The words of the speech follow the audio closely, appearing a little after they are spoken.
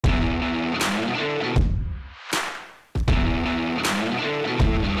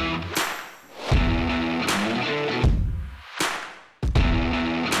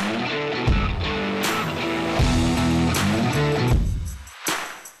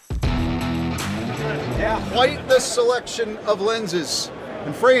quite the selection of lenses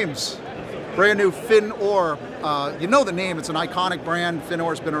and frames. Brand new Fin-Or. You know the name, it's an iconic brand.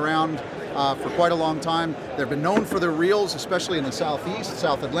 Fin-Or's been around for quite a long time. They've been known for their reels, especially in the Southeast,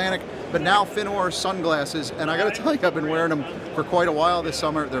 South Atlantic, but now Fin-Or sunglasses, and I gotta tell you, I've been wearing them for quite a while this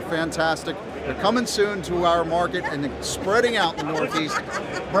summer. They're fantastic. They're coming soon to our market and spreading out in the Northeast.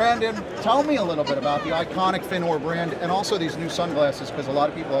 Brandon, tell me a little bit about the iconic Fin-Or brand and also these new sunglasses, because a lot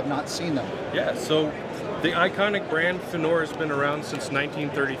of people have not seen them. Yeah, so the iconic brand Fin-Or has been around since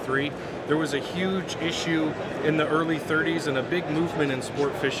 1933. There was a huge issue in the early 30s and a big movement in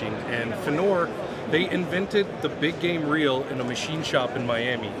sport fishing. And Fin-Or, they invented the big game reel in a machine shop in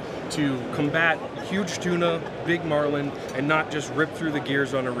Miami to combat huge tuna, big marlin, and not just rip through the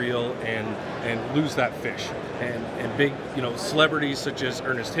gears on a reel and lose that fish. And big, celebrities such as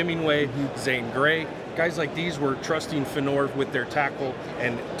Ernest Hemingway, Zane Grey, guys like these were trusting Fin-Or with their tackle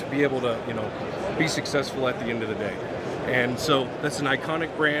and to be able to, be successful at the end of the day. And so that's an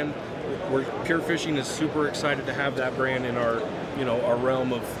iconic brand. Pure Fishing is super excited to have that brand in our, our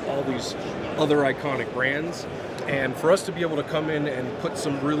realm of all these other iconic brands. And for us to be able to come in and put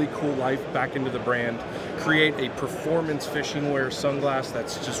some really cool life back into the brand, create a performance fishing wear sunglass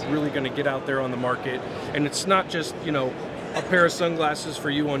that's just really going to get out there on the market. And it's not just, a pair of sunglasses for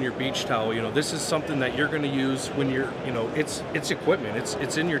you on your beach towel. This is something that you're going to use when you're, it's equipment.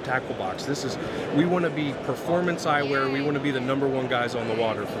 It's in your tackle box. We want to be performance eyewear. We want to be the #1 guys on the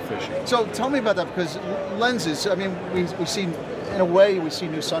water for fishing. So tell me about that, because lenses, I mean, we see, in a way, we see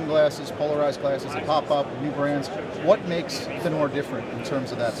new sunglasses, polarized glasses that pop up, new brands. What makes Fin-Or different in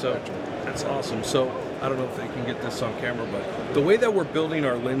terms of that spectrum? That's awesome. So I don't know if they can get this on camera, but the way that we're building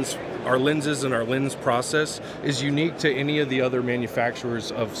our lenses and our lens process is unique to any of the other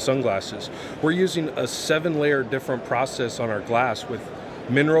manufacturers of sunglasses. We're using a 7-layer different process on our glass with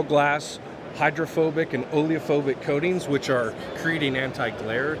mineral glass, hydrophobic and oleophobic coatings, which are creating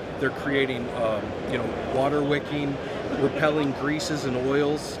anti-glare. They're creating, water wicking, repelling greases and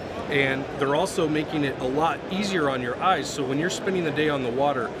oils. And they're also making it a lot easier on your eyes. So when you're spending the day on the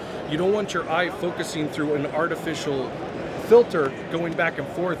water, you don't want your eye focusing through an artificial filter going back and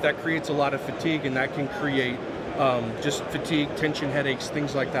forth. That creates a lot of fatigue, and that can create just fatigue, tension, headaches,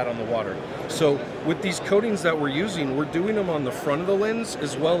 things like that on the water. So with these coatings that we're using, we're doing them on the front of the lens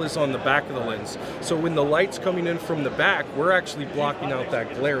as well as on the back of the lens. So when the light's coming in from the back, we're actually blocking out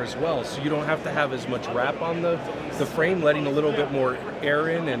that glare as well. So you don't have to have as much wrap on the frame, letting a little bit more air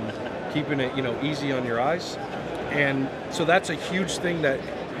in and keeping it, easy on your eyes. And so that's a huge thing that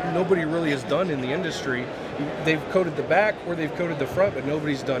nobody really has done in the industry. They've coated the back or they've coated the front, but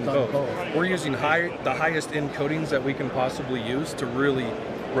nobody's done both. We're using the highest end coatings that we can possibly use to really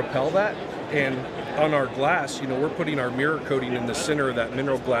repel that. And on our glass, we're putting our mirror coating in the center of that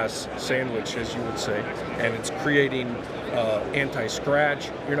mineral glass sandwich, as you would say, and it's creating anti-scratch.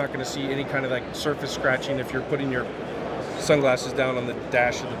 You're not going to see any kind of like surface scratching if you're putting your sunglasses down on the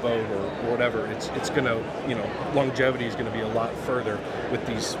dash of the boat or whatever. It's gonna, longevity is gonna be a lot further with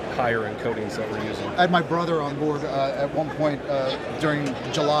these higher end coatings that we're using. I had my brother on board at one point during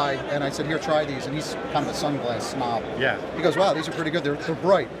July, and I said, here, try these, and he's kind of a sunglass snob. Yeah. He goes, wow, these are pretty good, they're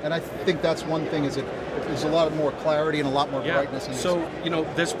bright. And I think that's one thing, is there's a lot more clarity and a lot more brightness in these. So,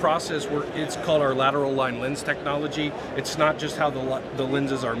 this process, it's called our lateral line lens technology. It's not just how the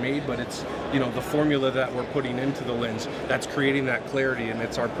lenses are made, but it's, the formula that we're putting into the lens that's creating that clarity, and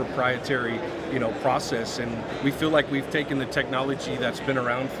it's our proprietary, process. And we feel like we've taken the technology that's been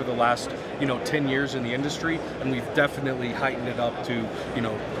around for the last, 10 years in the industry, and we've definitely heightened it up to,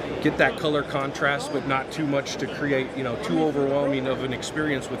 get that color contrast, but not too much to create, too overwhelming of an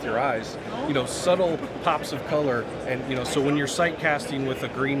experience with your eyes. Subtle pops of color, and so when you're sight casting with a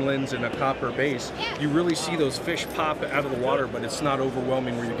green lens and a copper base, you really see those fish pop out of the water, but it's not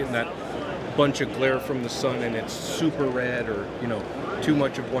overwhelming where you're getting that bunch of glare from the sun and it's super red or too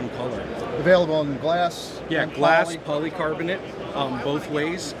much of one color. Available in glass? Yeah, glass, polycarbonate, both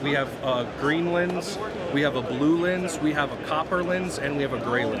ways. We have a green lens, we have a blue lens, we have a copper lens, and we have a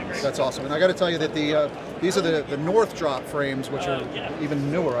gray lens. That's awesome. And I got to tell you that these are the North Drop frames, which are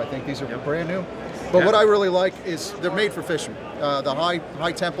even newer. I think these are brand new. But what I really like is they're made for fishing. The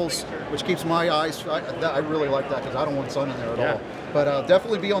high temples, which keeps my eyes, I really like that because I don't want sun in there at all. But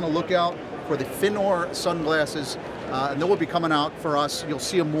definitely be on the lookout for the Fin-Or sunglasses, and they will be coming out for us. You'll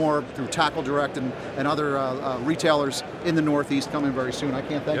see them more through Tackle Direct and other retailers in the Northeast coming very soon. I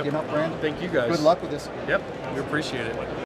can't thank you enough, Brandon. Thank you guys. Good luck with this. Yep, we appreciate it.